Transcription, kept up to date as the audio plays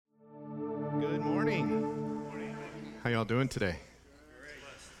How y'all doing today?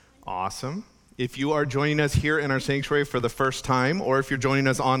 Awesome. If you are joining us here in our sanctuary for the first time, or if you're joining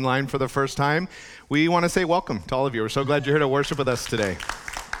us online for the first time, we want to say welcome to all of you. We're so glad you're here to worship with us today.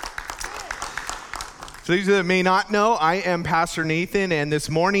 For those that may not know, I am Pastor Nathan, and this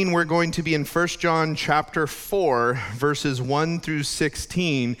morning we're going to be in 1 John chapter 4, verses 1 through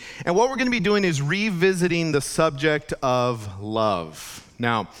 16. And what we're going to be doing is revisiting the subject of love.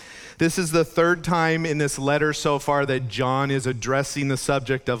 Now, this is the third time in this letter so far that John is addressing the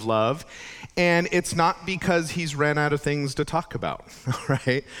subject of love. And it's not because he's ran out of things to talk about,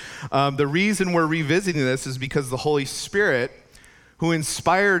 right? The reason we're revisiting this is because the Holy Spirit, who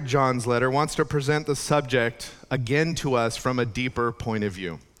inspired John's letter, wants to present the subject again to us from a deeper point of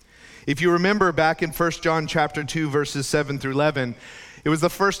view. If you remember back in 1 John chapter 2, verses 7 through 11, it was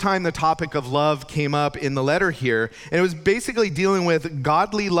the first time the topic of love came up in the letter here, and it was basically dealing with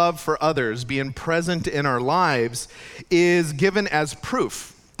godly love for others being present in our lives is given as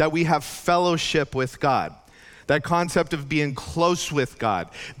proof that we have fellowship with God. That concept of being close with God,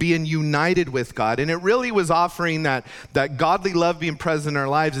 being united with God. And it really was offering that godly love being present in our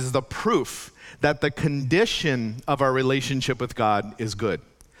lives is the proof that the condition of our relationship with God is good.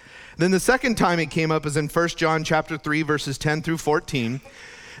 Then the second time it came up is in 1 John chapter 3, verses 10 through 14.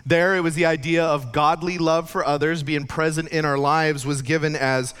 There it was the idea of godly love for others being present in our lives was given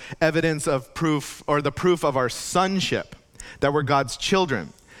as evidence of proof, or the proof of our sonship, that we're God's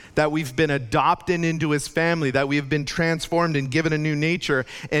children, that we've been adopted into his family, that we have been transformed and given a new nature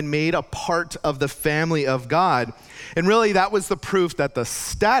and made a part of the family of God. And really that was the proof that the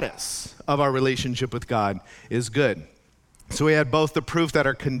status of our relationship with God is good. So we had both the proof that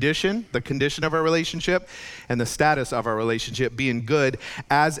our condition, the condition of our relationship, and the status of our relationship being good,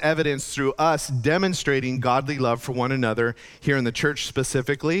 as evidenced through us demonstrating godly love for one another here in the church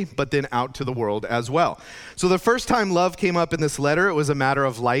specifically, but then out to the world as well. So the first time love came up in this letter, it was a matter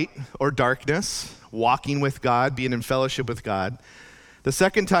of light or darkness, walking with God, being in fellowship with God. The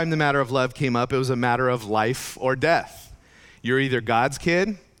second time the matter of love came up, it was a matter of life or death. You're either God's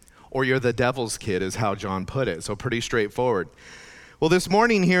kid or you're the devil's kid, is how John put it. So pretty straightforward. Well, this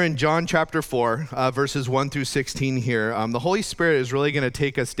morning here in John chapter 4, verses 1 through 16 here, the Holy Spirit is really going to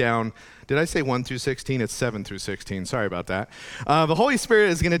take us down. Did I say 1 through 16? It's 7 through 16. Sorry about that. The Holy Spirit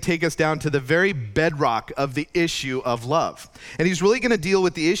is going to take us down to the very bedrock of the issue of love. And he's really going to deal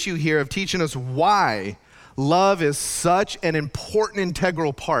with the issue here of teaching us why love is such an important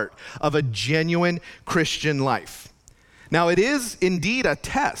integral part of a genuine Christian life. Now, it is indeed a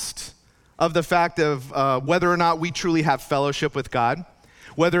test of the fact of whether or not we truly have fellowship with God,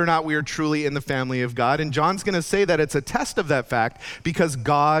 whether or not we are truly in the family of God. And John's going to say that it's a test of that fact because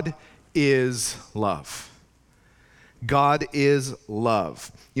God is love. God is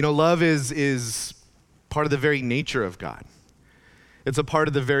love. You know, love is part of the very nature of God. It's a part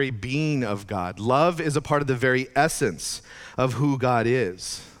of the very being of God. Love is a part of the very essence of who God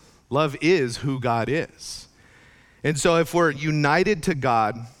is. Love is who God is. And so if we're united to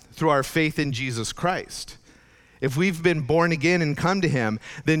God through our faith in Jesus Christ, if we've been born again and come to him,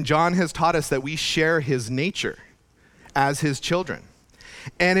 then John has taught us that we share his nature as his children.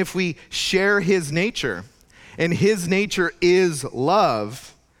 And if we share his nature, and his nature is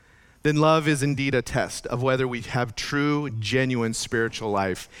love, then love is indeed a test of whether we have true, genuine spiritual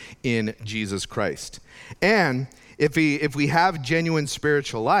life in Jesus Christ. And if we have genuine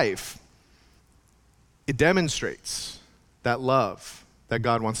spiritual life, it demonstrates that love that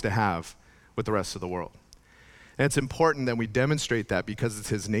God wants to have with the rest of the world. And it's important that we demonstrate that because it's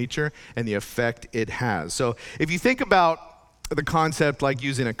his nature and the effect it has. So if you think about the concept like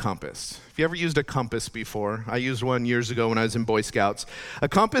using a compass. If you ever used a compass before, I used one years ago when I was in Boy Scouts. A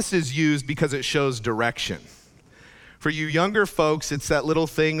compass is used because it shows direction. For you younger folks, it's that little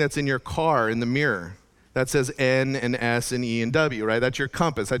thing that's in your car in the mirror that says N and S and E and W, right? That's your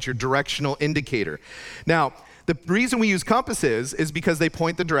compass. That's your directional indicator. Now, the reason we use compasses is because they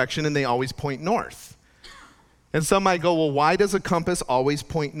point the direction and they always point north. And some might go, well, why does a compass always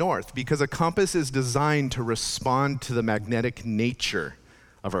point north? Because a compass is designed to respond to the magnetic nature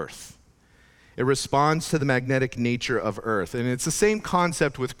of Earth. It responds to the magnetic nature of Earth. And it's the same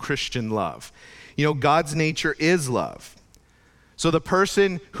concept with Christian love. You know, God's nature is love. So the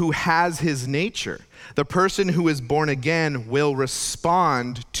person who has his nature, the person who is born again will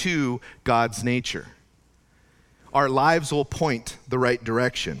respond to God's nature. Our lives will point the right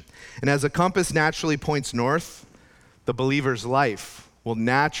direction. And as a compass naturally points north, the believer's life will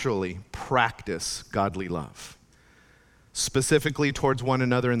naturally practice godly love, specifically towards one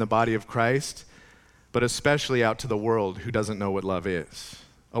another in the body of Christ, but especially out to the world who doesn't know what love is.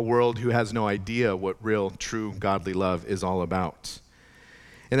 a world who has no idea what real, true, godly love is all about.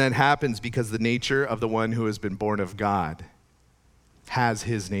 And that happens because the nature of the one who has been born of God has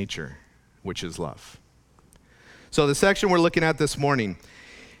his nature, which is love. So the section we're looking at this morning,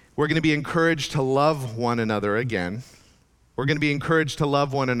 we're going to be encouraged to love one another again. We're going to be encouraged to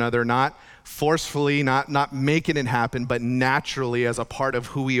love one another, not forcefully, not making it happen, but naturally as a part of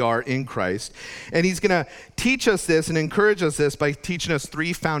who we are in Christ. And he's going to teach us this and encourage us this by teaching us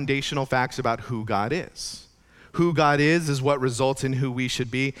 3 foundational facts about who God is. Who God is what results in who we should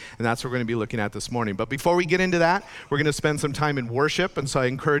be, and that's what we're going to be looking at this morning. But before we get into that, we're going to spend some time in worship, and so I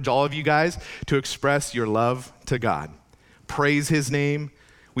encourage all of you guys to express your love to God. Praise his name.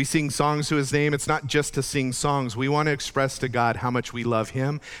 We sing songs to his name. It's not just to sing songs. We want to express to God how much we love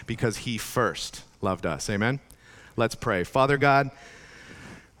him because he first loved us. Amen? Let's pray. Father God,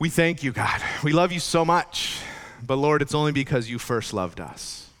 we thank you, God. We love you so much, but Lord, it's only because you first loved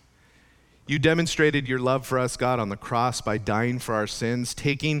us. You demonstrated your love for us, God, on the cross by dying for our sins,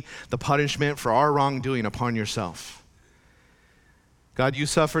 taking the punishment for our wrongdoing upon yourself. God, you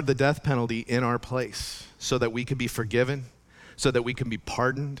suffered the death penalty in our place so that we could be forgiven, so that we can be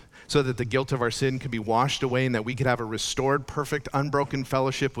pardoned, so that the guilt of our sin could be washed away and that we could have a restored, perfect, unbroken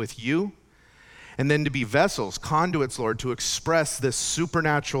fellowship with you, and then to be vessels, conduits, Lord, to express this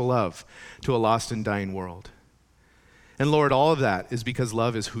supernatural love to a lost and dying world. And Lord, all of that is because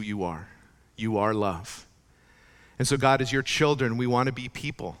love is who you are. You are love. And so God, as your children, we want to be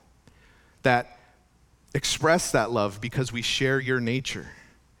people that express that love because we share your nature.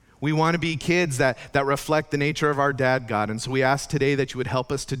 We want to be kids that reflect the nature of our dad, God. And so we ask today that you would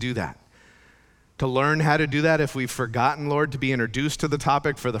help us to do that. To learn how to do that if we've forgotten, Lord, to be introduced to the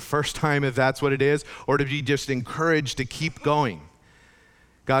topic for the first time if that's what it is, or to be just encouraged to keep going.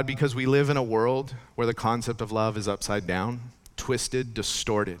 God, because we live in a world where the concept of love is upside down, twisted,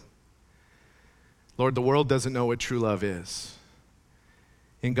 distorted. Lord, the world doesn't know what true love is.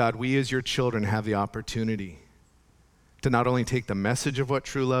 And God, we as your children have the opportunity to not only take the message of what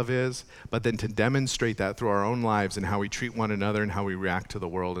true love is, but then to demonstrate that through our own lives and how we treat one another and how we react to the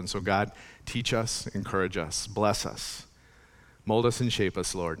world. And so God, teach us, encourage us, bless us, mold us and shape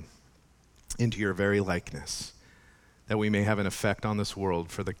us, Lord, into your very likeness, that we may have an effect on this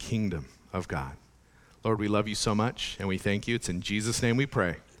world for the kingdom of God. Lord, we love you so much and we thank you. It's in Jesus' name we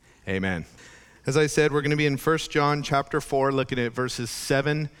pray. Amen. As I said, we're going to be in 1 John chapter 4, looking at verses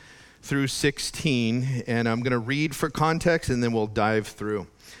 7 through 16, and I'm going to read for context, and then we'll dive through.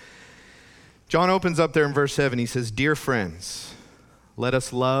 John opens up there in verse 7. He says, "Dear friends, let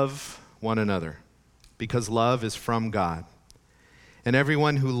us love one another, because love is from God. And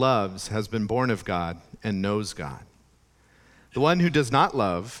everyone who loves has been born of God and knows God. The one who does not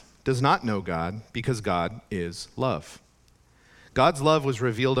love does not know God, because God is love. God's love was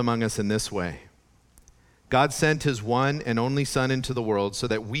revealed among us in this way. God sent his one and only Son into the world so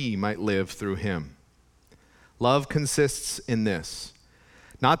that we might live through him. Love consists in this,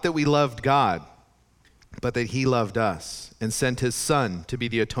 not that we loved God, but that he loved us and sent his Son to be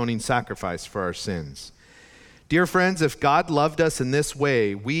the atoning sacrifice for our sins. Dear friends, if God loved us in this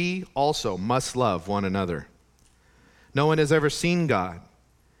way, we also must love one another. No one has ever seen God.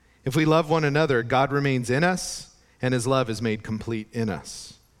 If we love one another, God remains in us, and his love is made complete in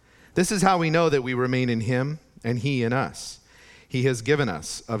us. This is how we know that we remain in him and he in us. He has given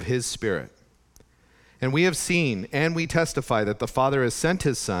us of his Spirit. And we have seen and we testify that the Father has sent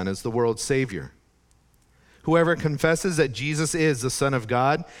his Son as the world's Savior. Whoever confesses that Jesus is the Son of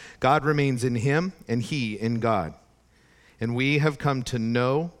God, God remains in him and he in God. And we have come to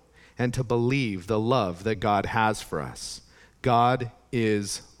know and to believe the love that God has for us. God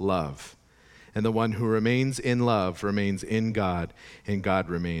is love. And the one who remains in love remains in God, and God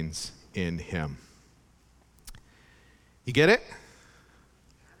remains in him." You get it?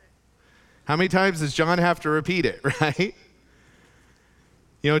 How many times does John have to repeat it, right?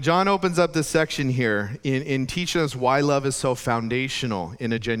 You know, John opens up this section here in teaching us why love is so foundational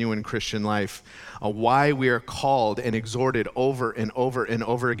in a genuine Christian life, why we are called and exhorted over and over and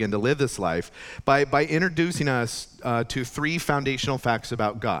over again to live this life by introducing us to 3 foundational facts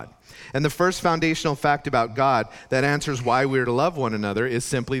about God. And the first foundational fact about God that answers why we're to love one another is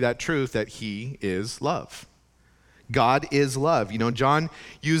simply that truth that he is love. God is love. You know, John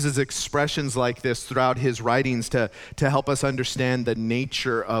uses expressions like this throughout his writings to help us understand the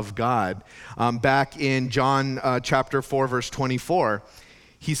nature of God. Back in John chapter 4, verse 24,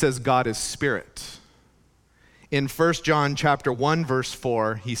 he says God is spirit. In 1 John chapter 1, verse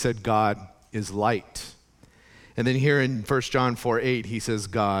 4, he said God is light. And then here in 1 John 4:8, he says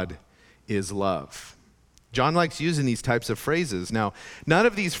God is love. John likes using these types of phrases. Now, none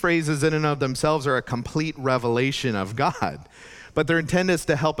of these phrases in and of themselves are a complete revelation of God, but they're intended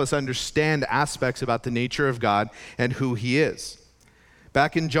to help us understand aspects about the nature of God and who he is.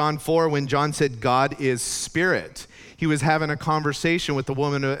 Back in John 4, when John said God is spirit, he was having a conversation with the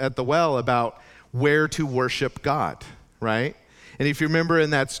woman at the well about where to worship God, right? And if you remember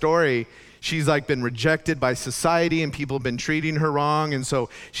in that story, she's like been rejected by society and people have been treating her wrong. And so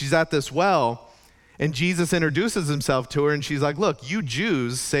she's at this well and Jesus introduces himself to her and she's like, look, you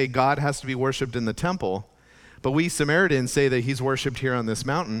Jews say God has to be worshiped in the temple, but we Samaritans say that he's worshiped here on this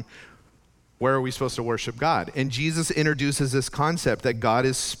mountain. Where are we supposed to worship God? And Jesus introduces this concept that God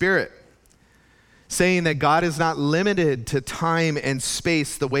is spirit, saying that God is not limited to time and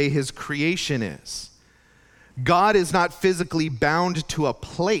space the way his creation is. God is not physically bound to a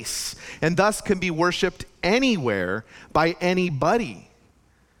place and thus can be worshiped anywhere by anybody.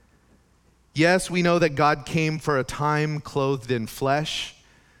 Yes, we know that God came for a time clothed in flesh.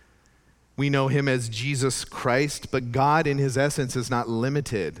 We know him as Jesus Christ, but God in his essence is not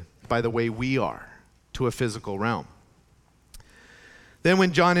limited by the way we are to a physical realm. Then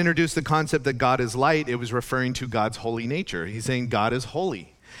when John introduced the concept that God is light, it was referring to God's holy nature. He's saying God is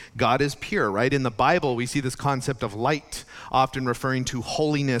holy. God is pure, right? In the Bible, we see this concept of light, often referring to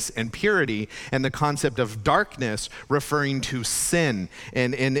holiness and purity, and the concept of darkness referring to sin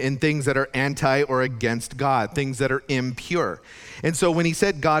and things that are anti or against God, things that are impure. And so when he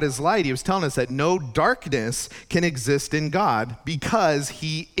said God is light, he was telling us that no darkness can exist in God because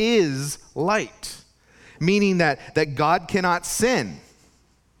he is light, meaning that God cannot sin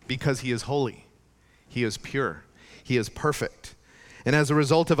because he is holy, he is pure, he is perfect. And as a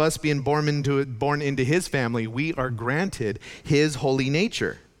result of us being born into his family, we are granted his holy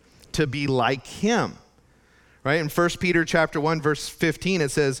nature to be like him. Right? In 1 Peter chapter 1, verse 15, it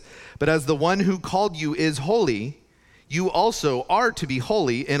says, "But as the one who called you is holy, you also are to be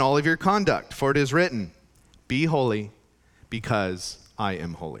holy in all of your conduct. For it is written, be holy because I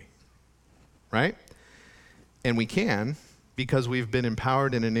am holy." Right? And we can because we've been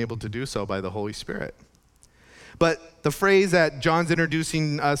empowered and enabled to do so by the Holy Spirit. But the phrase that John's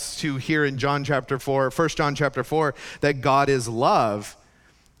introducing us to here in John chapter 4, 1 John chapter 4, that God is love,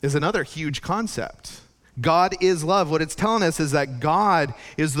 is another huge concept. God is love. What it's telling us is that God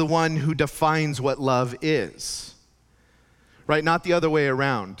is the one who defines what love is. Right? Not the other way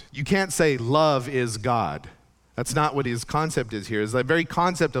around. You can't say love is God. That's not what his concept is here. It's the very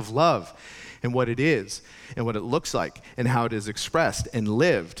concept of love and what it is and what it looks like and how it is expressed and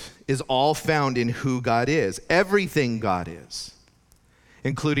lived is all found in who God is. Everything God is,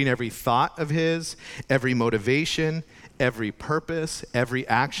 including every thought of his, every motivation, every purpose, every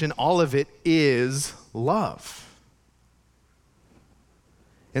action, all of it is love.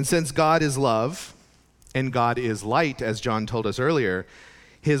 And since God is love and God is light, as John told us earlier,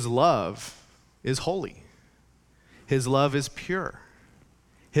 his love is holy. His love is pure.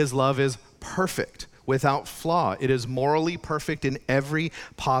 His love is perfect, without flaw. It is morally perfect in every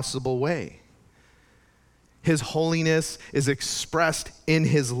possible way. His holiness is expressed in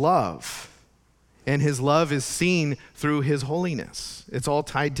his love, and his love is seen through his holiness. It's all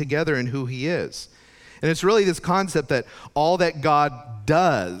tied together in who he is. And it's really this concept that all that God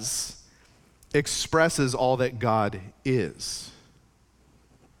does expresses all that God is.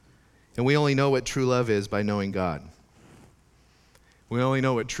 And we only know what true love is by knowing God. We only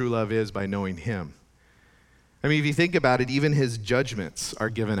know what true love is by knowing him. I mean, if you think about it, even his judgments are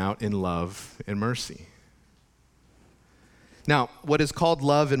given out in love and mercy. Now, what is called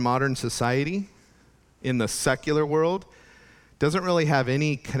love in modern society, in the secular world, doesn't really have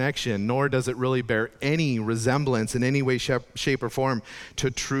any connection, nor does it really bear any resemblance in any way, shape, or form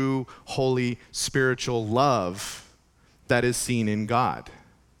to true, holy, spiritual love that is seen in God.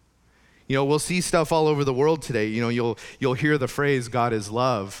 You know, we'll see stuff all over the world today. You know, you'll hear the phrase, God is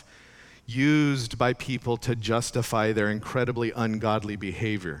love, used by people to justify their incredibly ungodly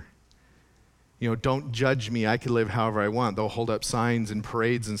behavior. You know, don't judge me, I can live however I want. They'll hold up signs and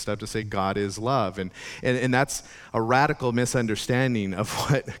parades and stuff to say God is love. And that's a radical misunderstanding of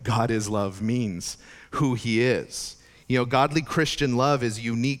what God is love means, who he is. You know, godly Christian love is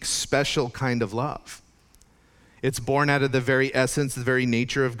unique, special kind of love. It's born out of the very essence, the very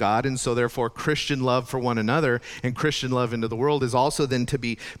nature of God, and so therefore Christian love for one another and Christian love into the world is also then to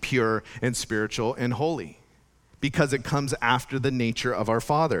be pure and spiritual and holy because it comes after the nature of our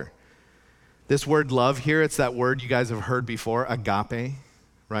Father. This word love here, it's that word you guys have heard before, agape,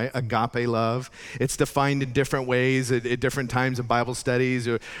 right? Agape love. It's defined in different ways at different times in Bible studies.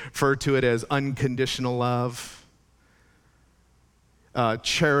 You refer to it as unconditional love,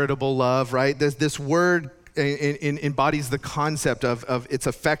 charitable love, right? This word embodies the concept of its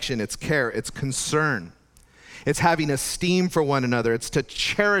affection, its care, its concern. It's having esteem for one another. It's to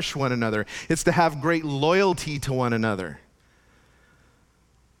cherish one another. It's to have great loyalty to one another.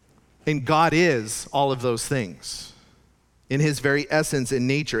 And God is all of those things in his very essence and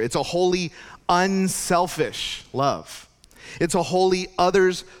nature. It's a holy, unselfish love. It's a holy,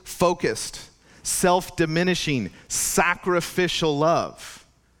 others-focused, self-diminishing, sacrificial love.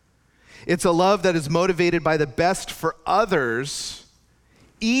 It's a love that is motivated by the best for others,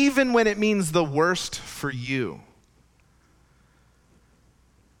 even when it means the worst for you.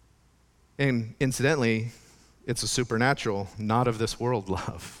 And incidentally, it's a supernatural, not of this world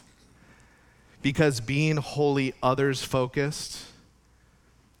love. Because being wholly others-focused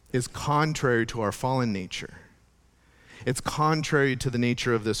is contrary to our fallen nature. It's contrary to the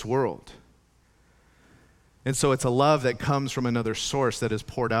nature of this world. And so it's a love that comes from another source that is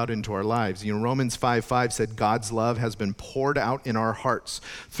poured out into our lives. You know, Romans 5:5 said God's love has been poured out in our hearts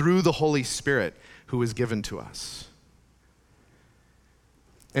through the Holy Spirit who is given to us.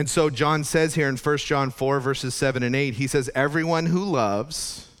 And so John says here in 1 John 4, verses 7 and 8, he says, everyone who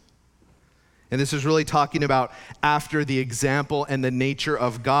loves, and this is really talking about after the example and the nature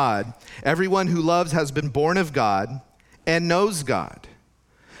of God, everyone who loves has been born of God and knows God.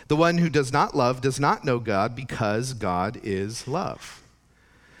 The one who does not love does not know God, because God is love.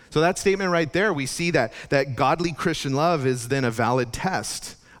 So that statement right there, we see that godly Christian love is then a valid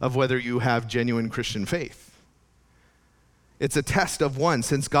test of whether you have genuine Christian faith. It's a test of one,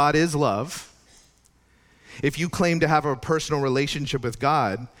 since God is love. If you claim to have a personal relationship with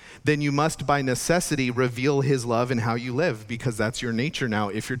God, then you must by necessity reveal his love in how you live, because that's your nature now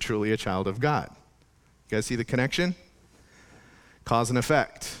if you're truly a child of God. You guys see the connection? Cause and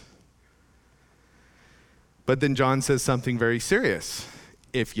effect. But then John says something very serious.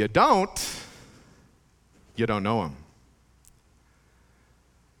 If you don't know him.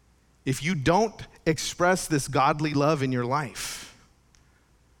 If you don't express this godly love in your life,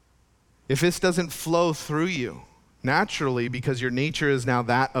 if this doesn't flow through you naturally because your nature is now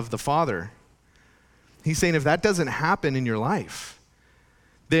that of the Father, he's saying if that doesn't happen in your life,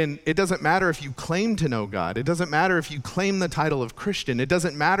 then it doesn't matter if you claim to know God. It doesn't matter if you claim the title of Christian. It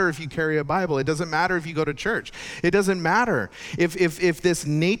doesn't matter if you carry a Bible. It doesn't matter if you go to church. It doesn't matter. If this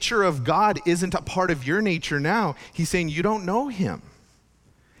nature of God isn't a part of your nature now, he's saying you don't know him.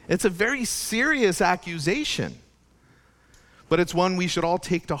 It's a very serious accusation, but it's one we should all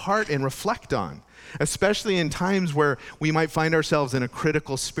take to heart and reflect on, especially in times where we might find ourselves in a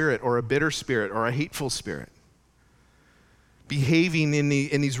critical spirit or a bitter spirit or a hateful spirit, behaving in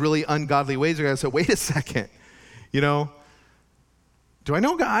these really ungodly ways. We're going to say, wait a second, do I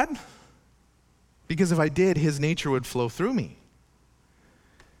know God? Because if I did, his nature would flow through me.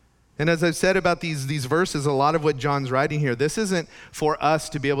 And as I've said about these verses, a lot of what John's writing here, this isn't for us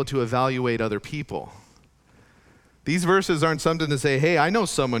to be able to evaluate other people. These verses aren't something to say, hey, I know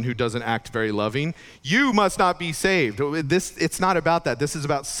someone who doesn't act very loving. You must not be saved. It's not about that. This is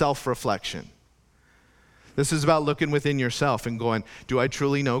about self-reflection. This is about looking within yourself and going, do I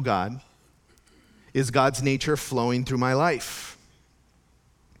truly know God? Is God's nature flowing through my life?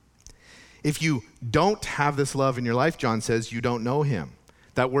 If you don't have this love in your life, John says, you don't know him.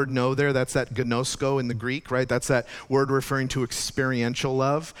 That word know there, that's that gnosko in the Greek, right? That's that word referring to experiential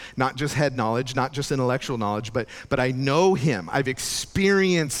love, not just head knowledge, not just intellectual knowledge, but I know him. I've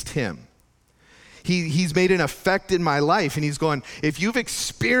experienced him. He's made an effect in my life, and he's going, if you've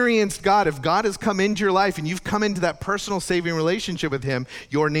experienced God, if God has come into your life and you've come into that personal saving relationship with him,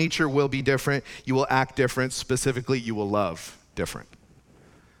 your nature will be different. You will act different. Specifically, you will love different.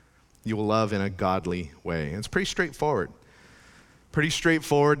 You will love in a godly way. And it's pretty straightforward. Pretty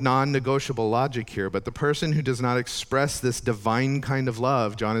straightforward, non-negotiable logic here, but the person who does not express this divine kind of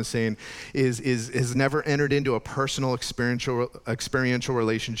love, John is saying, is never entered into a personal experiential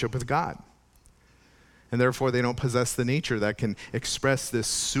relationship with God. And therefore, they don't possess the nature that can express this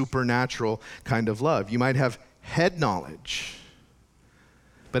supernatural kind of love. You might have head knowledge,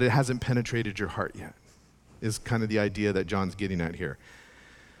 but it hasn't penetrated your heart yet, is kind of the idea that John's getting at here.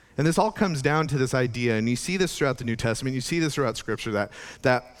 And this all comes down to this idea, and you see this throughout the New Testament, you see this throughout Scripture,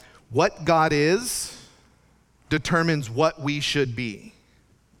 that what God is determines what we should be.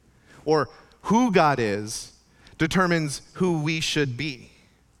 Or who God is determines who we should be.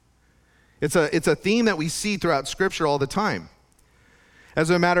 It's a theme that we see throughout Scripture all the time. As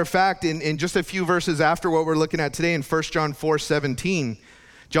a matter of fact, in just a few verses after what we're looking at today, in 1 John 4:17,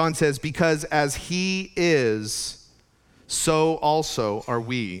 John says, because as he is, so also are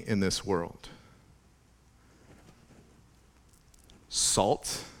we in this world.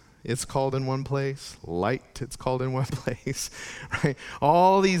 Salt it's called in one place. Light, it's called in one place, right?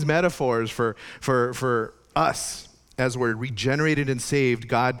 All these metaphors for us as we're regenerated and saved,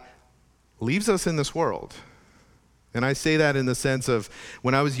 God leaves us in this world. And I say that in the sense of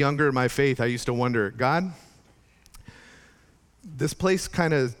when I was younger in my faith, I used to wonder, God, this place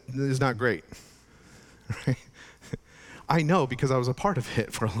kind of is not great, right? I know because I was a part of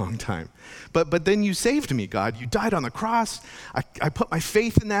it for a long time. But then you saved me, God. You died on the cross. I put my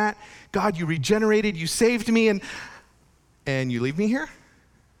faith in that. God, you regenerated, you saved me, and you leave me here?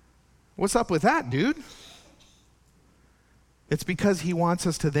 What's up with that, dude? It's because he wants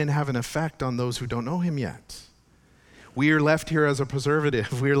us to then have an effect on those who don't know him yet. We are left here as a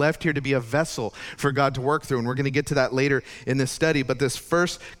preservative. We are left here to be a vessel for God to work through, and we're going to get to that later in this study. But this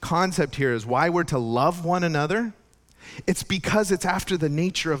first concept here is why we're to love one another. It's because it's after the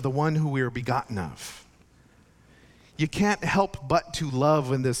nature of the one who we are begotten of. You can't help but to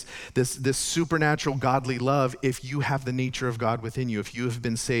love in this supernatural godly love if you have the nature of God within you. If you have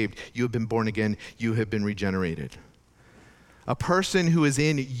been saved, you have been born again, you have been regenerated. A person who is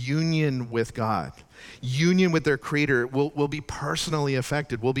in union with God, union with their Creator, will be personally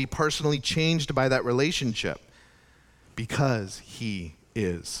affected, will be personally changed by that relationship because he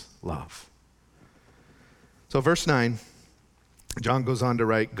is love. So verse 9, John goes on to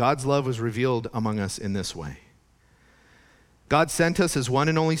write, God's love was revealed among us in this way. God sent his one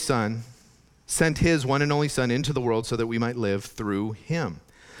and only Son into the world so that we might live through him.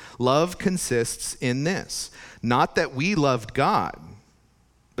 Love consists in this, not that we loved God,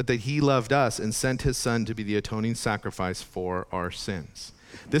 but that he loved us and sent his Son to be the atoning sacrifice for our sins.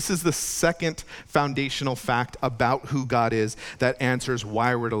 This is the second foundational fact about who God is that answers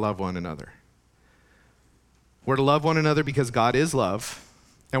why we're to love one another. We're to love one another because God is love,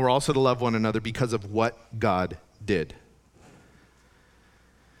 and we're also to love one another because of what God did.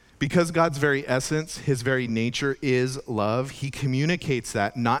 Because God's very essence, his very nature is love, he communicates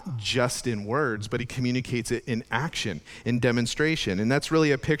that not just in words, but he communicates it in action, in demonstration. And that's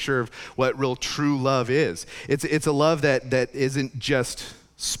really a picture of what real true love is. It's a love that isn't just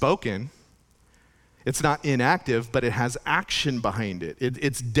spoken. It's not inactive, but it has action behind it.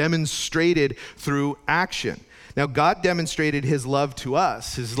 It's demonstrated through action. Now, God demonstrated his love to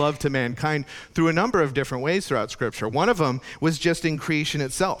us, his love to mankind, through a number of different ways throughout Scripture. One of them was just in creation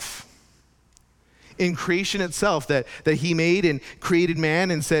itself. In creation itself, that he made and created man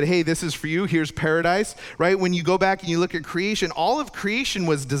and said, hey, this is for you, here's paradise, right? When you go back and you look at creation, all of creation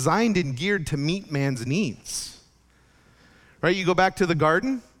was designed and geared to meet man's needs. Right? You go back to the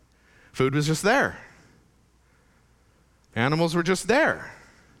garden, food was just there. Animals were just there.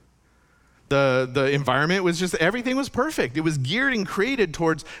 The environment was just, everything was perfect. It was geared and created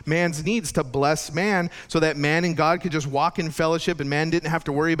towards man's needs to bless man so that man and God could just walk in fellowship and man didn't have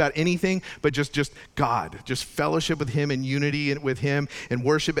to worry about anything but just God, just fellowship with him and unity with him and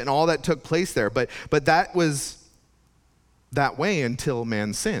worship and all that took place there. But that was that way until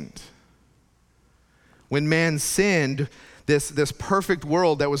man sinned. When man sinned, this perfect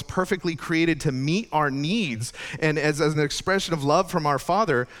world that was perfectly created to meet our needs, and as an expression of love from our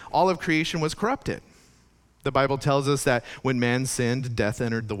Father, all of creation was corrupted. The Bible tells us that when man sinned, death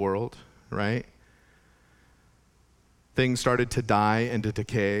entered the world, right? Things started to die and to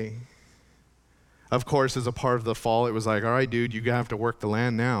decay. Of course, as a part of the fall, it was like, all right, dude, you're going to have to work the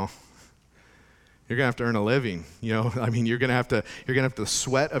land now. You're going to have to earn a living. You're going to have to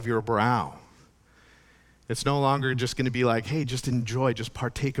sweat of your brow. It's no longer just going to be like, hey, just enjoy, just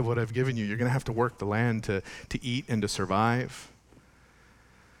partake of what I've given you. You're going to have to work the land to eat and to survive.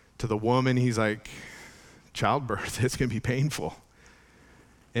 To the woman, he's like, childbirth, it's going to be painful.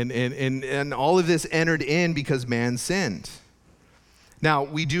 And all of this entered in because man sinned. Now,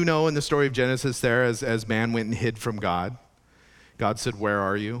 we do know in the story of Genesis there, as man went and hid from God, God said, where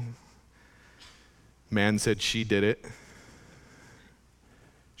are you? Man said, she did it.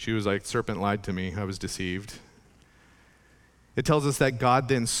 She was like, serpent lied to me, I was deceived. It tells us that God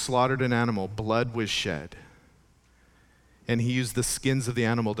then slaughtered an animal, blood was shed. And he used the skins of the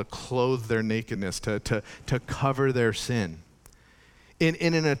animal to clothe their nakedness, to cover their sin.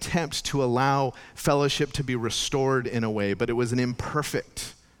 In an attempt to allow fellowship to be restored in a way, but it was an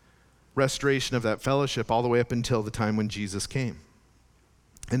imperfect restoration of that fellowship all the way up until the time when Jesus came.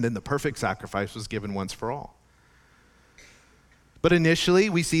 And then the perfect sacrifice was given once for all. But initially,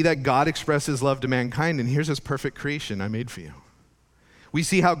 we see that God expresses love to mankind, and here's his perfect creation I made for you. We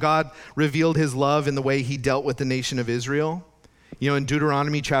see how God revealed his love in the way he dealt with the nation of Israel. In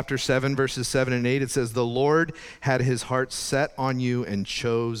Deuteronomy chapter 7, verses 7 and 8, it says, the Lord had his heart set on you and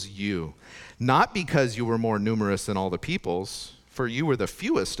chose you, not because you were more numerous than all the peoples, for you were the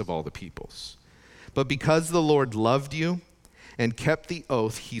fewest of all the peoples. But because the Lord loved you and kept the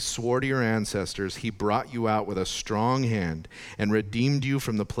oath he swore to your ancestors, he brought you out with a strong hand and redeemed you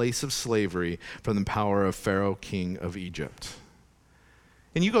from the place of slavery, from the power of Pharaoh, king of Egypt.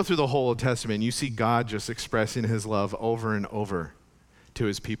 And you go through the whole Old Testament, and you see God just expressing his love over and over to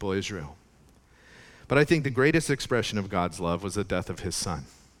his people Israel. But I think the greatest expression of God's love was the death of his son.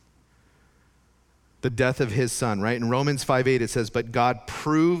 The death of his son, right? In Romans 5:8 it says, but God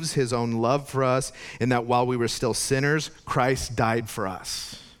proves his own love for us in that while we were still sinners, Christ died for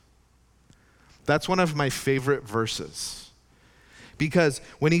us. That's one of my favorite verses. Because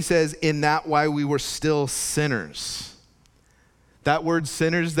when he says, in that while we were still sinners, that word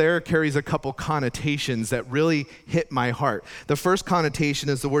sinners there carries a couple connotations that really hit my heart. The first connotation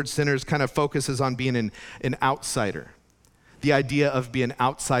is the word sinners kind of focuses on being an outsider. The idea of being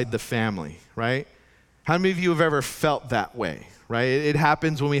outside the family, right? How many of you have ever felt that way, right? It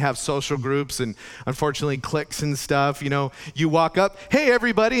happens when we have social groups and unfortunately cliques and stuff. You know, you walk up, hey,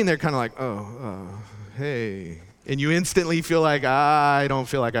 everybody, and they're kind of like, hey. And you instantly feel like, I don't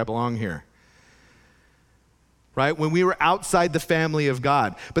feel like I belong here, right? When we were outside the family of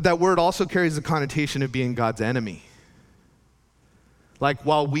God. But that word also carries the connotation of being God's enemy. Like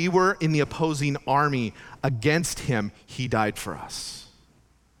while we were in the opposing army against him, he died for us.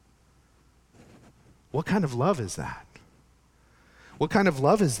 What kind of love is that? What kind of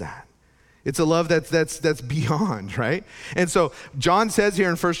love is that? It's a love that's beyond, right? And so John says here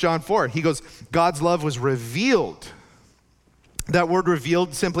in 1 John 4, he goes, God's love was revealed. That word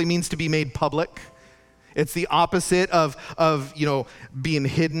revealed simply means to be made public. It's the opposite of being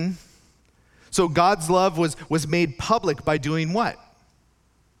hidden. So God's love was made public by doing what?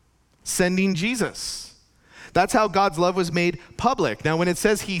 Sending Jesus. That's how God's love was made public. Now, when it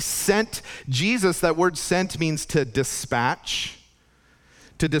says he sent Jesus, that word sent means to dispatch.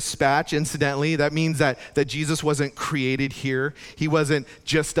 To dispatch, incidentally, that means that Jesus wasn't created here. He wasn't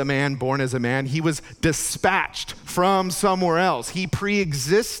just a man born as a man. He was dispatched from somewhere else. He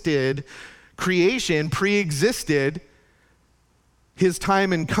pre-existed creation, pre-existed his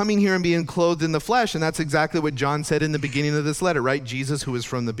time in coming here and being clothed in the flesh. And that's exactly what John said in the beginning of this letter, right? Jesus, who was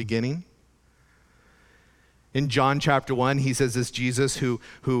from the beginning. In John chapter 1, he says this Jesus who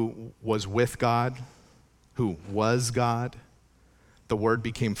was with God, who was God. The Word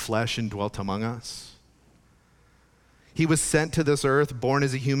became flesh and dwelt among us. He was sent to this earth, born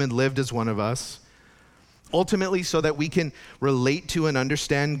as a human, lived as one of us, ultimately so that we can relate to and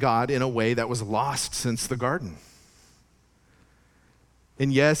understand God in a way that was lost since the garden.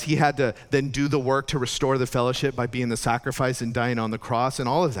 And yes, he had to then do the work to restore the fellowship by being the sacrifice and dying on the cross and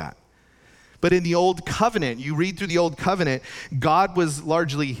all of that. But in the Old Covenant, you read through the Old Covenant, God was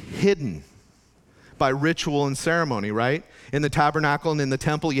largely hidden by ritual and ceremony, right? In the tabernacle and in the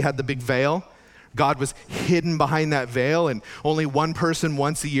temple, you had the big veil. God was hidden behind that veil, and only one person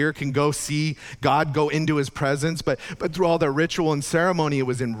once a year can go see God, go into his presence. But through all the ritual and ceremony, it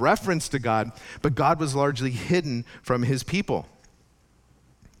was in reference to God, but God was largely hidden from his people.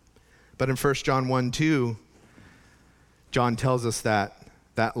 But in 1 John 1:2, John tells us that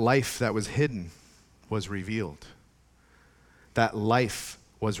life that was hidden was revealed. That life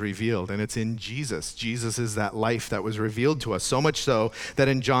was revealed, and it's in Jesus. Jesus is that life that was revealed to us, so much so that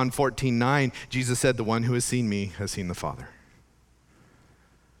in John 14:9, Jesus said, the one who has seen me has seen the Father.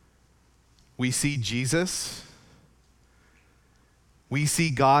 We see Jesus. We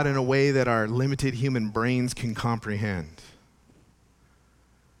see God in a way that our limited human brains can comprehend.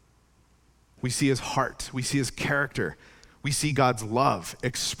 We see his heart. We see his character. We see God's love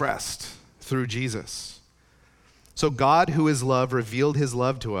expressed through Jesus. So God, who is love, revealed his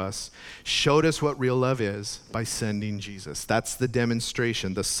love to us, showed us what real love is by sending Jesus. That's the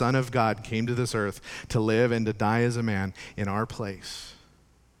demonstration. The Son of God came to this earth to live and to die as a man in our place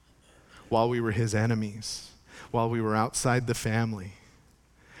while we were his enemies, while we were outside the family,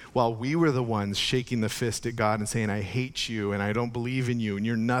 while we were the ones shaking the fist at God and saying, I hate you and I don't believe in you and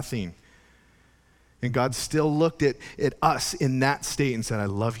you're nothing. And God still looked at us in that state and said, I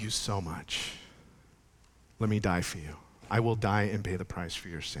love you so much. Let me die for you. I will die and pay the price for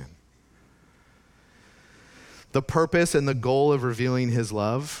your sin. The purpose and the goal of revealing his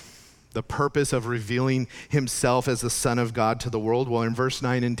love, the purpose of revealing himself as the Son of God to the world, well, in verse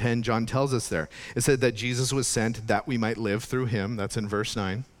 9 and 10, John tells us there. It said that Jesus was sent that we might live through him. That's in verse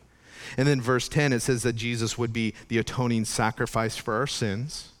 9. And then verse 10, it says that Jesus would be the atoning sacrifice for our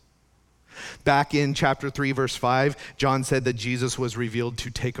sins. Back in chapter 3, verse 5, John said that Jesus was revealed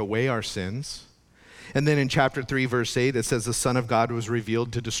to take away our sins. And then in chapter 3, verse 8, it says the Son of God was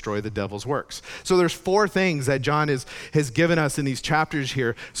revealed to destroy the devil's works. So there's 4 things that John has given us in these chapters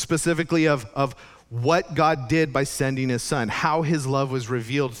here, specifically of what God did by sending his Son, how his love was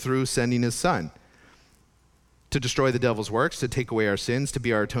revealed through sending his Son. To destroy the devil's works, to take away our sins, to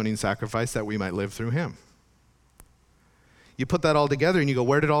be our atoning sacrifice that we might live through him. You put that all together and you go,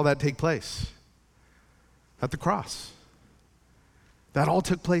 where did all that take place? At the cross. That all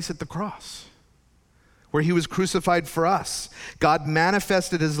took place at the cross, where he was crucified for us. God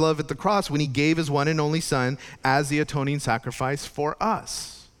manifested his love at the cross when he gave his one and only Son as the atoning sacrifice for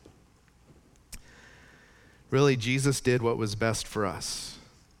us. Really, Jesus did what was best for us,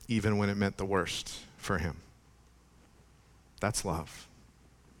 even when it meant the worst for him. That's love.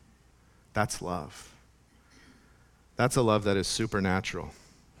 That's love. That's a love that is supernatural.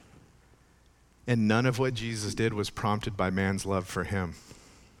 And none of what Jesus did was prompted by man's love for him.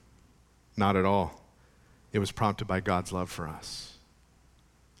 Not at all. It was prompted by God's love for us.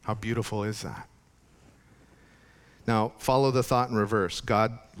 How beautiful is that? Now, follow the thought in reverse.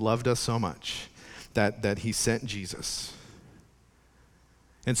 God loved us so much that he sent Jesus.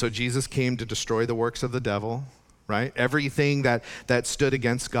 And so Jesus came to destroy the works of the devil, right? Everything that stood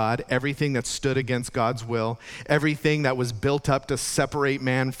against God, everything that stood against God's will, everything that was built up to separate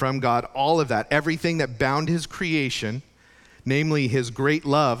man from God, all of that, everything that bound his creation, namely his great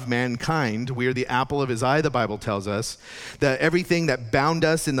love, mankind. We are the apple of his eye, the Bible tells us. That everything that bound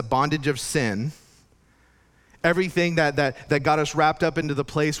us in the bondage of sin, everything that got us wrapped up into the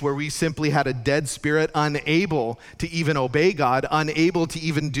place where we simply had a dead spirit, unable to even obey God, unable to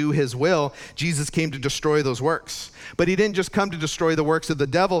even do his will, Jesus came to destroy those works. But he didn't just come to destroy the works of the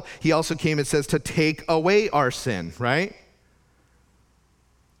devil, he also came, it says, to take away our sin, right?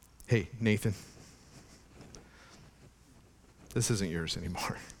 Hey, Nathan, this isn't yours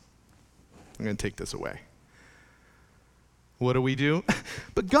anymore. I'm going to take this away. What do?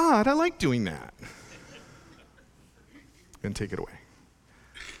 But God, I like doing that. And take it away.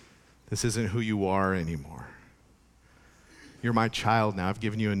 This isn't who you are anymore. You're my child now. I've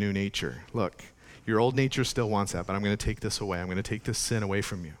given you a new nature. Look, your old nature still wants that, but I'm going to take this away. I'm going to take this sin away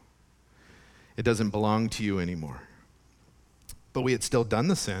from you. It doesn't belong to you anymore. But we had still done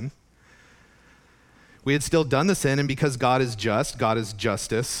the sin. And because God is just, God is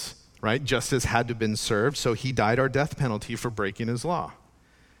justice, right? Justice had to have been served, so he died our death penalty for breaking his law.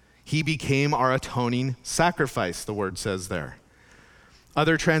 He became our atoning sacrifice, the word says there.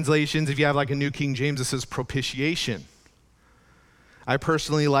 Other translations, if you have like a New King James, it says propitiation. I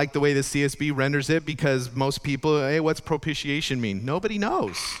personally like the way the CSB renders it because most people, hey, what's propitiation mean? Nobody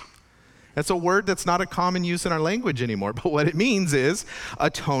knows. That's a word that's not a common use in our language anymore, but what it means is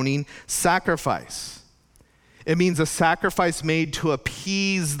atoning sacrifice. It means a sacrifice made to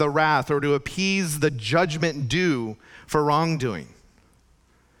appease the wrath or to appease the judgment due for wrongdoing.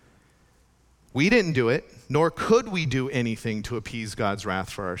 We didn't do it, nor could we do anything to appease God's wrath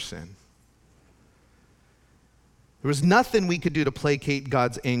for our sin. There was nothing we could do to placate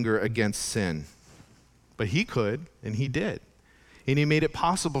God's anger against sin. But he could, and he did. And he made it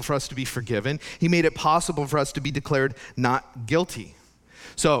possible for us to be forgiven. He made it possible for us to be declared not guilty.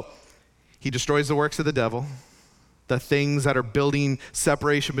 So, he destroys the works of the devil, the things that are building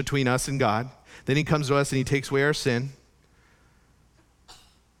separation between us and God. Then he comes to us and he takes away our sin.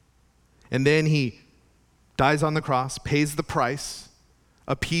 And then he dies on the cross, pays the price,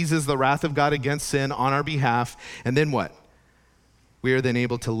 appeases the wrath of God against sin on our behalf. And then what? We are then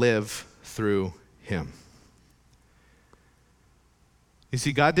able to live through him. You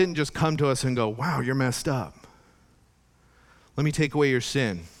see, God didn't just come to us and go, wow, you're messed up. Let me take away your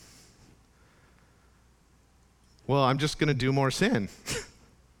sin. Well, I'm just going to do more sin.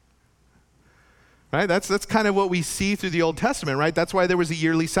 Right? That's kind of what we see through the Old Testament, right? That's why there was a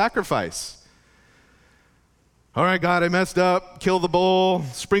yearly sacrifice. All right, God, I messed up. Kill the bull,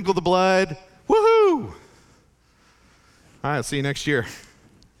 sprinkle the blood. Woohoo! All right, I'll see you next year.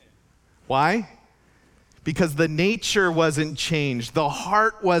 Why? Because the nature wasn't changed. The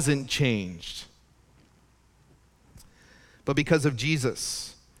heart wasn't changed. But because of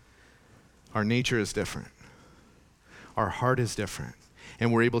Jesus, our nature is different. Our heart is different.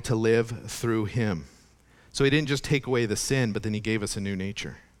 And we're able to live through him. So he didn't just take away the sin, but then he gave us a new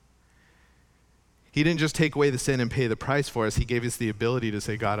nature. He didn't just take away the sin and pay the price for us. He gave us the ability to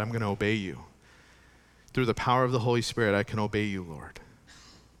say, God, I'm going to obey you. Through the power of the Holy Spirit, I can obey you, Lord.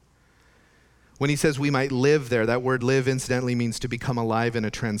 When he says we might live there, that word live incidentally means to become alive in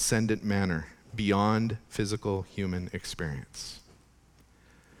a transcendent manner, beyond physical human experience.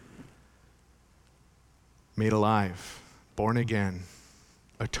 Made alive, born again,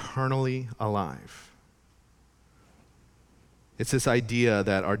 eternally alive. It's this idea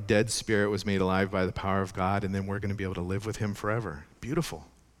that our dead spirit was made alive by the power of God, and then we're going to be able to live with him forever. Beautiful.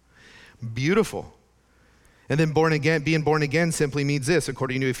 Beautiful. And then being born again simply means this,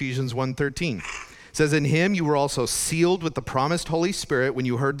 according to Ephesians 1:13. It says, in him you were also sealed with the promised Holy Spirit when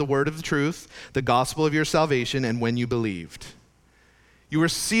you heard the word of the truth, the gospel of your salvation, and when you believed. You were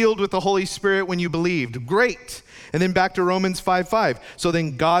sealed with the Holy Spirit when you believed. Great. And then back to Romans 5:5. So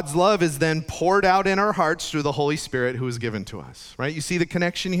then God's love is then poured out in our hearts through the Holy Spirit who is given to us, right? You see the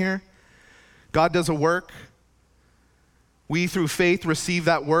connection here? God does a work. We, through faith, receive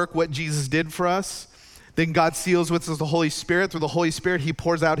that work, what Jesus did for us. Then God seals with us the Holy Spirit. Through the Holy Spirit, he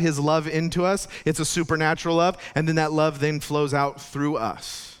pours out his love into us. It's a supernatural love. And then that love then flows out through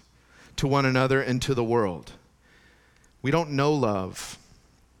us to one another and to the world. We don't know love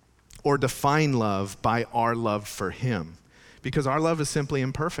or define love by our love for him, because our love is simply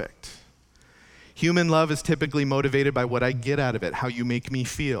imperfect. Human love is typically motivated by what I get out of it, how you make me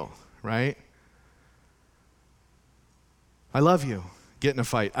feel, right? I love you. Get in a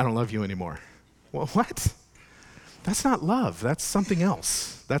fight. I don't love you anymore. Well, what? That's not love. That's something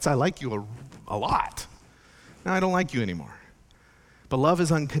else. That's I like you a lot. No, I don't like you anymore. But love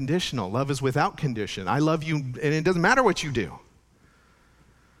is unconditional. Love is without condition. I love you, and it doesn't matter what you do.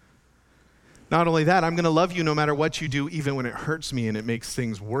 Not only that, I'm going to love you no matter what you do, even when it hurts me and it makes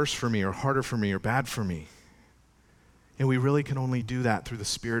things worse for me or harder for me or bad for me. And we really can only do that through the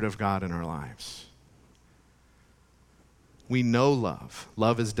Spirit of God in our lives. We know love.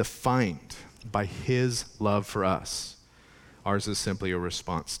 Love is defined by his love for us. Ours is simply a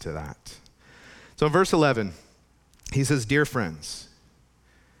response to that. So in verse 11, he says, dear friends,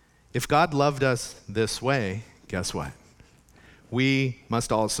 if God loved us this way, guess what? We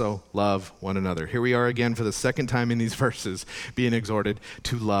must also love one another. Here we are again for the second time in these verses being exhorted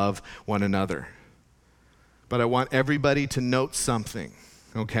to love one another. But I want everybody to note something,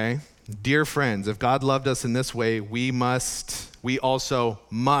 okay? Dear friends, if God loved us in this way, we also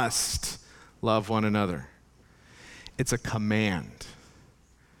must love one another. It's a command.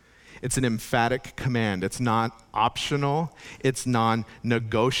 It's an emphatic command. It's not optional. It's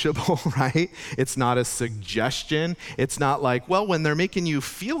non-negotiable, right? It's not a suggestion. It's not like, well, when they're making you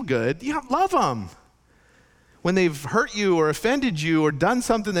feel good, yeah, love them. When they've hurt you or offended you or done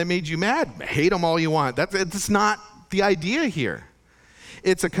something that made you mad, hate them all you want. That's not the idea here.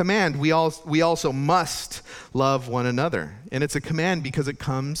 It's a command. We also must love one another. And it's a command because it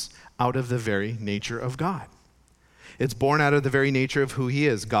comes out of the very nature of God. It's born out of the very nature of who he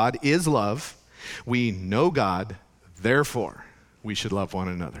is. God is love. We know God, therefore we should love one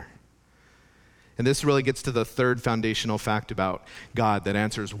another. And this really gets to the third foundational fact about God that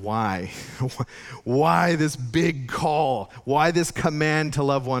answers why. Why this big call? Why this command to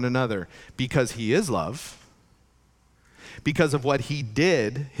love one another? Because he is love. Because of what he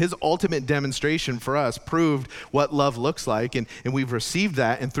did, his ultimate demonstration for us proved what love looks like, and we've received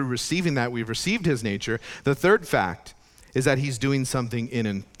that, and through receiving that, we've received his nature. The third fact is that he's doing something in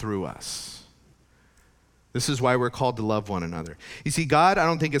and through us. This is why we're called to love one another. You see, God, I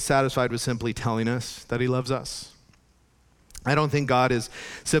don't think is satisfied with simply telling us that he loves us. I don't think God is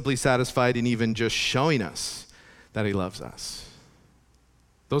simply satisfied in even just showing us that he loves us.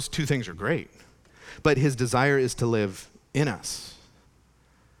 Those two things are great, but his desire is to live in us.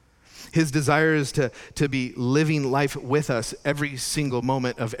 His desire is to be living life with us every single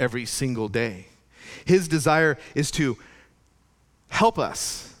moment of every single day. His desire is to help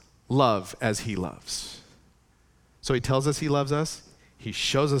us love as he loves. So he tells us he loves us. He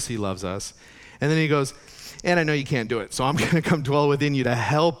shows us he loves us. And then he goes, and I know you can't do it, so I'm going to come dwell within you to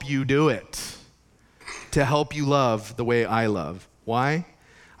help you do it, to help you love the way I love. Why?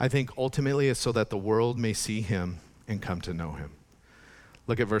 I think ultimately it's so that the world may see him and come to know him.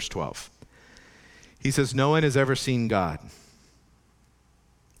 Look at verse 12. He says, no one has ever seen God.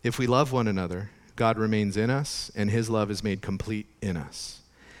 If we love one another, God remains in us, and his love is made complete in us.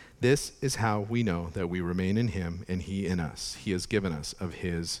 This is how we know that we remain in him and he in us. He has given us of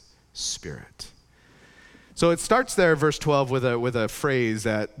his Spirit. So it starts there, verse 12, with a phrase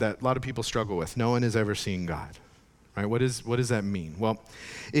that a lot of people struggle with. No one has ever seen God. Right? What does that mean? Well,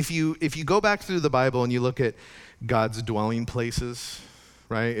 if you go back through the Bible and you look at God's dwelling places,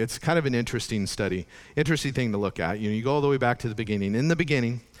 right? It's kind of an interesting study, interesting thing to look at. You go all the way back to the beginning. In the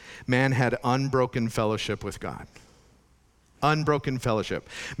beginning, man had unbroken fellowship with God. Unbroken fellowship.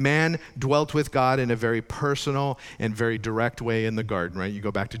 Man dwelt with God in a very personal and very direct way in the garden, right? You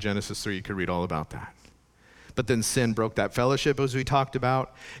go back to Genesis 3, you could read all about that. But then sin broke that fellowship, as we talked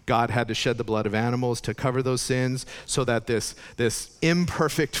about. God had to shed the blood of animals to cover those sins so that this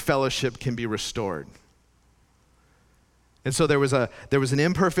imperfect fellowship can be restored. And so there was an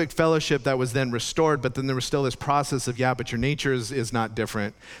imperfect fellowship that was then restored, but then there was still this process of, but your nature is not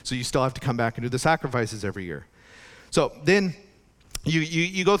different. So you still have to come back and do the sacrifices every year. So then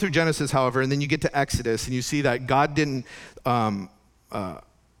you go through Genesis, however, and then you get to Exodus, and you see that God didn't,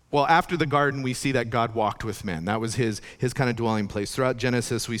 after the garden, we see that God walked with men. That was his kind of dwelling place. Throughout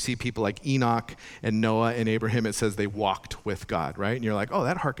Genesis, we see people like Enoch and Noah and Abraham. It says they walked with God, right? And you're like, oh,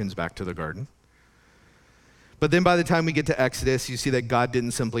 that harkens back to the garden. But then by the time we get to Exodus, you see that God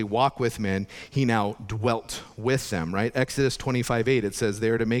didn't simply walk with men, he now dwelt with them, right? Exodus 25:8, it says, they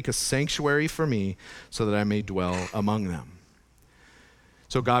are to make a sanctuary for me so that I may dwell among them.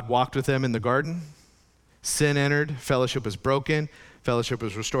 So God walked with them in the garden. Sin entered, fellowship was broken, fellowship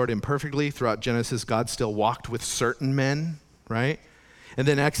was restored imperfectly. Throughout Genesis, God still walked with certain men, right? And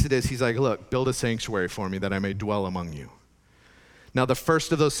then Exodus, he's like, look, build a sanctuary for me that I may dwell among you. Now the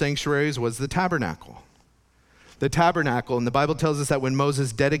first of those sanctuaries was the tabernacle. The tabernacle, and the Bible tells us that when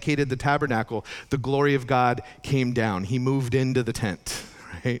Moses dedicated the tabernacle, the glory of God came down. He moved into the tent,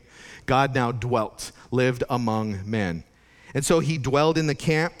 right? God now dwelt, lived among men. And so he dwelled in the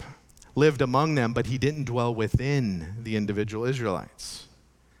camp, lived among them, but he didn't dwell within the individual Israelites.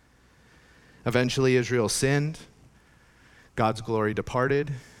 Eventually, Israel sinned. God's glory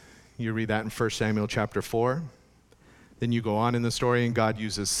departed. You read that in 1 Samuel chapter 4. Then you go on in the story, and God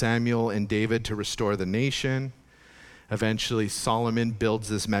uses Samuel and David to restore the nation. Eventually, Solomon builds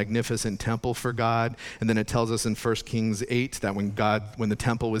this magnificent temple for God. And then it tells us in 1 Kings 8 that when the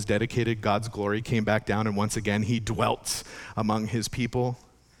temple was dedicated, God's glory came back down, and once again, he dwelt among his people.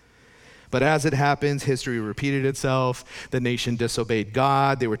 But as it happens, history repeated itself. The nation disobeyed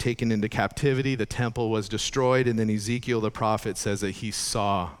God. They were taken into captivity. The temple was destroyed. And then Ezekiel the prophet says that he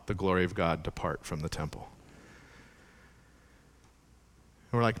saw the glory of God depart from the temple.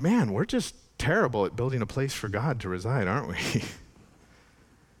 And we're like, man, we're just terrible at building a place for God to reside, aren't we?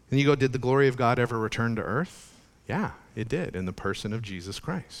 And you go, did the glory of God ever return to earth? Yeah, it did, in the person of Jesus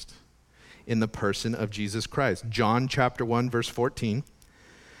Christ. In the person of Jesus Christ. John chapter 1, verse 14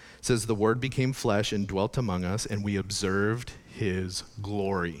 says, the Word became flesh and dwelt among us, and we observed his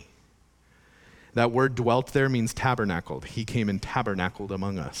glory. That word dwelt there means tabernacled. He came and tabernacled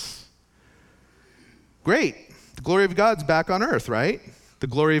among us. Great. The glory of God's back on earth, right? The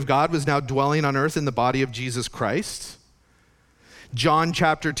glory of God was now dwelling on earth in the body of Jesus Christ. John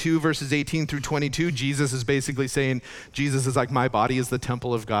chapter 2, verses 18 through 22, Jesus is basically saying, Jesus is like, my body is the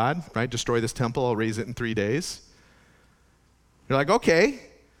temple of God, right? Destroy this temple, I'll raise it in 3 days. You're like, okay.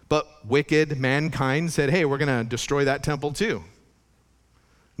 But wicked mankind said, hey, we're going to destroy that temple too.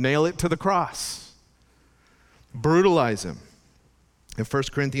 Nail it to the cross. Brutalize him. In 1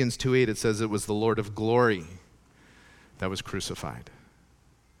 Corinthians 2:8, it says it was the Lord of glory that was crucified.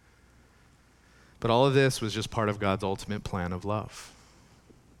 But all of this was just part of God's ultimate plan of love,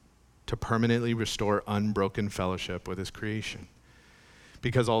 to permanently restore unbroken fellowship with his creation.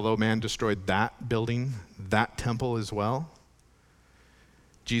 Because although man destroyed that building, that temple as well,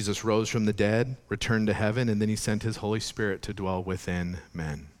 Jesus rose from the dead, returned to heaven, and then he sent his Holy Spirit to dwell within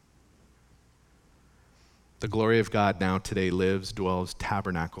men. The glory of God now today lives, dwells,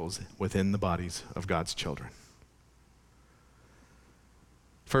 tabernacles within the bodies of God's children.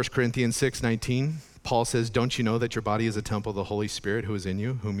 1 Corinthians 6:19, Paul says, don't you know that your body is a temple of the Holy Spirit who is in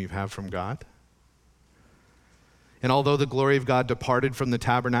you, whom you have from God? And although the glory of God departed from the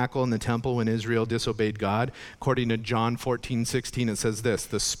tabernacle and the temple when Israel disobeyed God, according to John 14:16, it says this,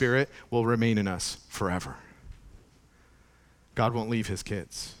 the Spirit will remain in us forever. God won't leave his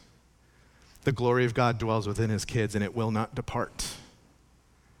kids. The glory of God dwells within his kids, and it will not depart.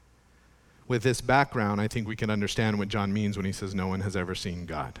 With this background, I think we can understand what John means when he says no one has ever seen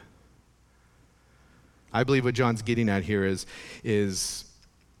God. I believe what John's getting at here is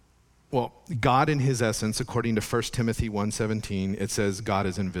God in his essence, according to 1 Timothy 1:17, it says God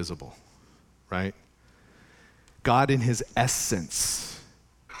is invisible, right? God in his essence,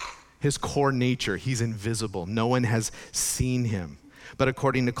 his core nature, he's invisible. No one has seen him. But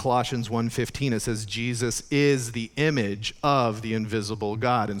according to Colossians 1:15, it says Jesus is the image of the invisible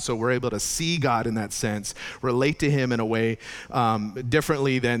God. And so we're able to see God in that sense, relate to him in a way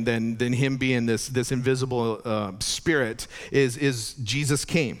differently than him being this invisible spirit is Jesus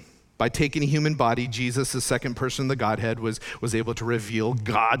came. By taking a human body, Jesus, the second person of the Godhead, was able to reveal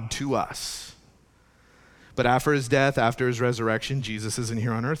God to us. But after his death, after his resurrection, Jesus isn't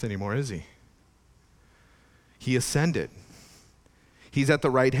here on earth anymore, is he? He ascended. He's at the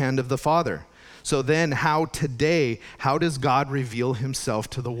right hand of the Father. So then how does God reveal himself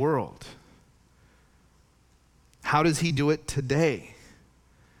to the world? How does he do it today?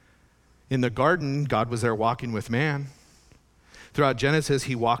 In the garden, God was there walking with man, Throughout Genesis,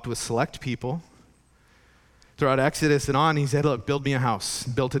 he walked with select people. Throughout Exodus and on, he said, look, build me a house,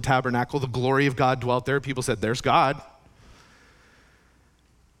 built a tabernacle. The glory of God dwelt there. People said, there's God.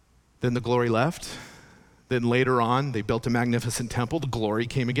 Then the glory left. Then later on, they built a magnificent temple. The glory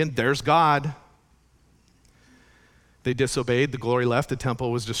came again. There's God. They disobeyed. The glory left. The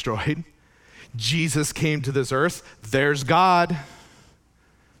temple was destroyed. Jesus came to this earth. There's God.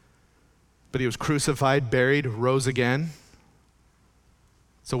 But he was crucified, buried, rose again.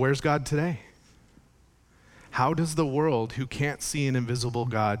 So where's God today? How does the world who can't see an invisible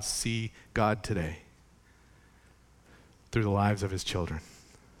God see God today? Through the lives of his children.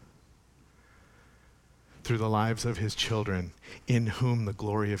 Through the lives of his children in whom the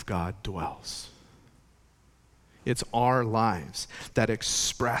glory of God dwells. It's our lives that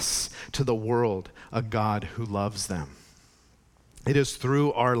express to the world a God who loves them. It is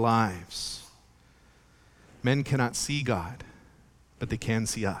through our lives. Men cannot see God, but they can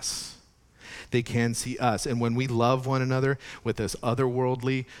see us. They can see us. And when we love one another with this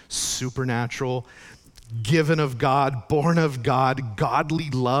otherworldly, supernatural, given of God, born of God, godly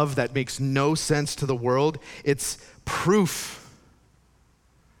love that makes no sense to the world, it's proof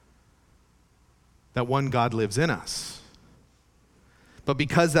that one God lives in us. But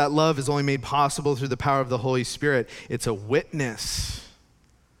because that love is only made possible through the power of the Holy Spirit, it's a witness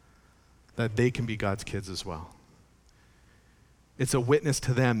that they can be God's kids as well. It's a witness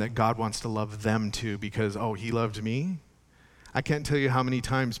to them that God wants to love them too because, oh, he loved me? I can't tell you how many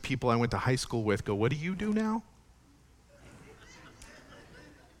times people I went to high school with go, what do you do now?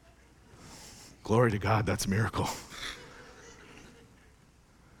 Glory to God, that's a miracle.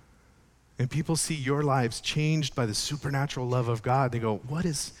 And people see your lives changed by the supernatural love of God. They go, what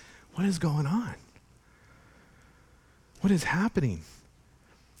is going on? What is happening?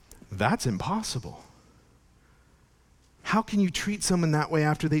 That's impossible. How can you treat someone that way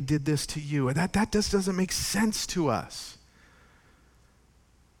after they did this to you? That just doesn't make sense to us.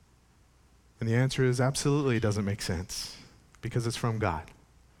 And the answer is absolutely it doesn't make sense because it's from God.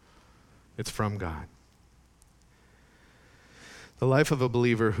 It's from God. The life of a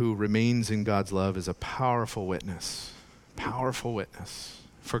believer who remains in God's love is a powerful witness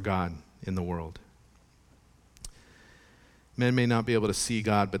for God in the world. Men may not be able to see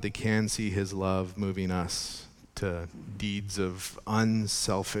God, but they can see his love moving us to deeds of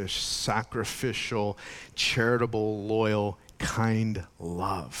unselfish, sacrificial, charitable, loyal, kind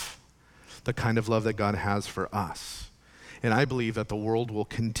love. The kind of love that God has for us. And I believe that the world will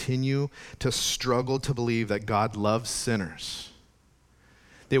continue to struggle to believe that God loves sinners.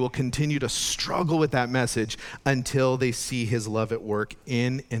 They will continue to struggle with that message until they see his love at work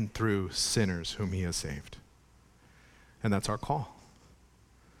in and through sinners whom he has saved. And that's our call.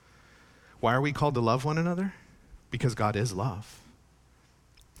 Why are we called to love one another? Because God is love.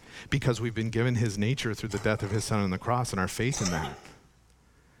 Because we've been given his nature through the death of his son on the cross and our faith in that.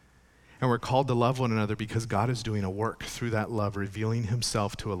 And we're called to love one another because God is doing a work through that love, revealing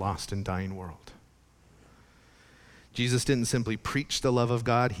himself to a lost and dying world. Jesus didn't simply preach the love of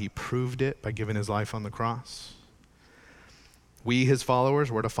God, he proved it by giving his life on the cross. We, his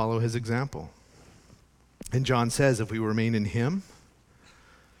followers, were to follow his example. And John says, if we remain in him,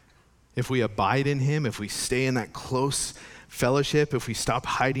 if we abide in him, if we stay in that close fellowship, if we stop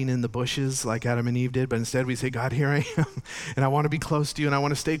hiding in the bushes like Adam and Eve did, but instead we say, God, here I am, and I want to be close to you, and I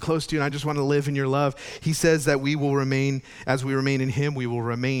want to stay close to you, and I just want to live in your love. He says that we will remain, as we remain in him, we will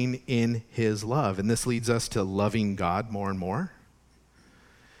remain in his love. And this leads us to loving God more and more.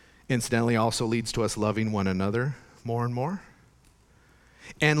 Incidentally, also leads to us loving one another more and more.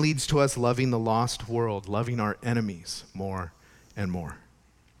 And leads to us loving the lost world, loving our enemies more and more.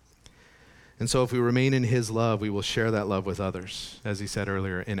 And so if we remain in his love, we will share that love with others, as he said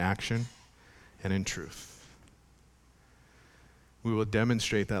earlier, in action and in truth. We will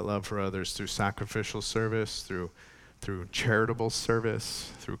demonstrate that love for others through sacrificial service, through charitable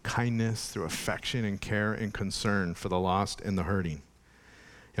service, through kindness, through affection and care and concern for the lost and the hurting.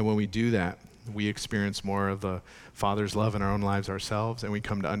 And when we do that, we experience more of the Father's love in our own lives ourselves, and we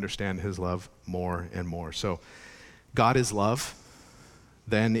come to understand his love more and more. So God is love.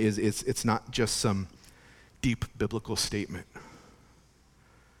 Then it's not just some deep biblical statement.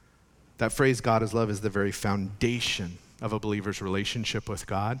 That phrase, God is love, is the very foundation of a believer's relationship with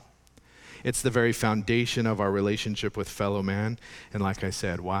God. It's the very foundation of our relationship with fellow man. And like I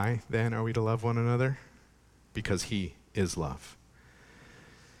said, why then are we to love one another? Because he is love.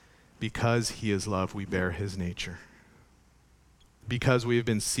 Because he is love, we bear his nature. Because we have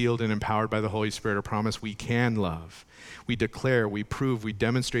been sealed and empowered by the Holy Spirit, a promise we can love. We declare, we prove, we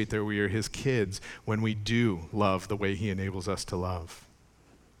demonstrate that we are his kids when we do love the way he enables us to love.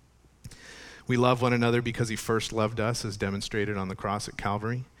 We love one another because he first loved us, as demonstrated on the cross at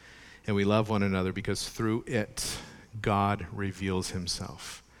Calvary. And we love one another because through it, God reveals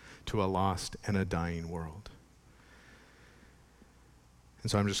himself to a lost and a dying world.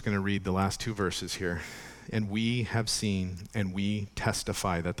 And so I'm just going to read the last two verses here. And we have seen and we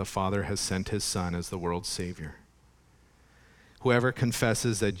testify that the Father has sent his Son as the world's Savior. Whoever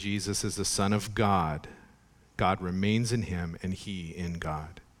confesses that Jesus is the Son of God, God remains in him and he in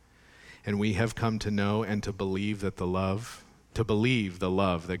God. And we have come to know and to believe the love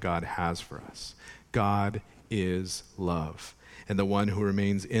that God has for us. God is love. And the one who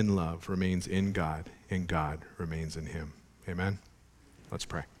remains in love remains in God, and God remains in him. Amen? Let's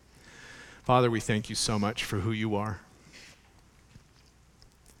pray. Father, we thank you so much for who you are.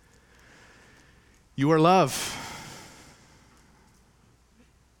 You are love.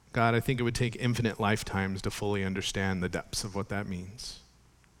 God, I think it would take infinite lifetimes to fully understand the depths of what that means.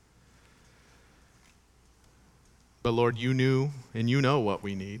 But Lord, you knew and you know what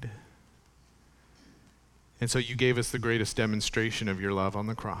we need. And so you gave us the greatest demonstration of your love on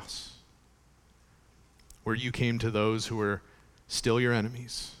the cross, where you came to those who were still your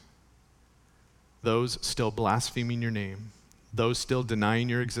enemies, those still blaspheming your name, those still denying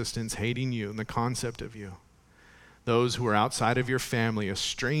your existence, hating you and the concept of you, those who are outside of your family,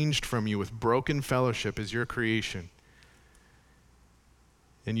 estranged from you with broken fellowship as your creation.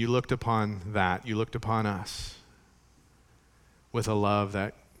 And you looked upon that, you looked upon us with a love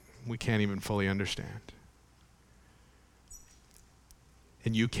that we can't even fully understand.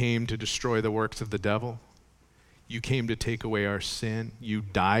 And you came to destroy the works of the devil. You came to take away our sin. You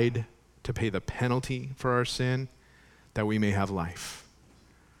died to pay the penalty for our sin that we may have life.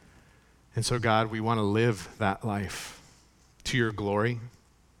 And so, God, we want to live that life to your glory.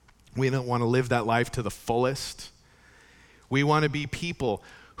 We don't want to live that life to the fullest. We want to be people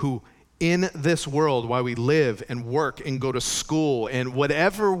who in this world, while we live and work and go to school and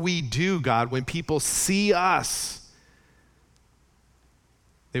whatever we do, God, when people see us,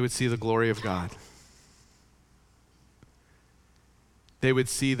 they would see the glory of God. They would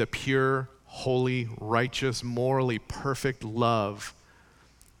see the pure, holy, righteous, morally perfect love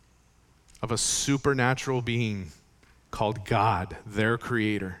of a supernatural being called God, their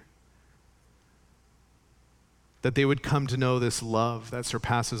creator. That they would come to know this love that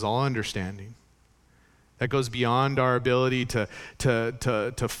surpasses all understanding, that goes beyond our ability to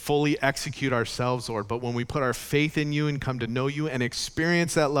fully execute ourselves, Lord. But when we put our faith in you and come to know you and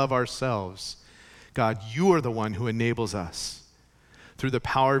experience that love ourselves, God, you are the one who enables us through the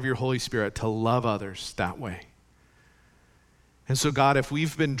power of your Holy Spirit to love others that way. And so, God, if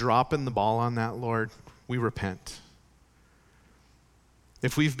we've been dropping the ball on that, Lord, we repent.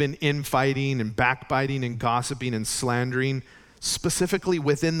 If we've been infighting and backbiting and gossiping and slandering, specifically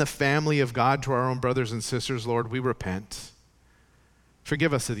within the family of God to our own brothers and sisters, Lord, we repent.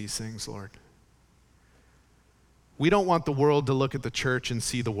 Forgive us of these things, Lord. We don't want the world to look at the church and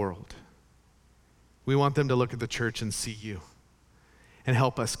see the world. We want them to look at the church and see you. And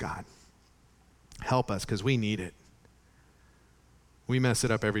help us, God. Help us, because we need it. We mess it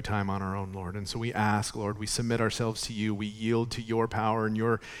up every time on our own, Lord. And so we ask, Lord, we submit ourselves to you. We yield to your power and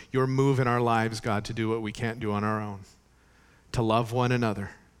your move in our lives, God, to do what we can't do on our own. To love one another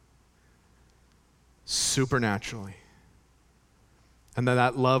supernaturally. And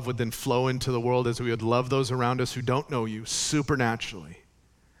that love would then flow into the world as we would love those around us who don't know you supernaturally,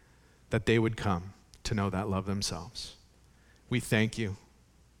 that they would come to know that love themselves. We thank you.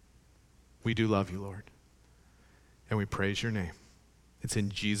 We do love you, Lord. And we praise your name. It's in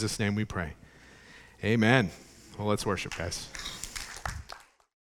Jesus' name we pray. Amen. Well, let's worship, guys.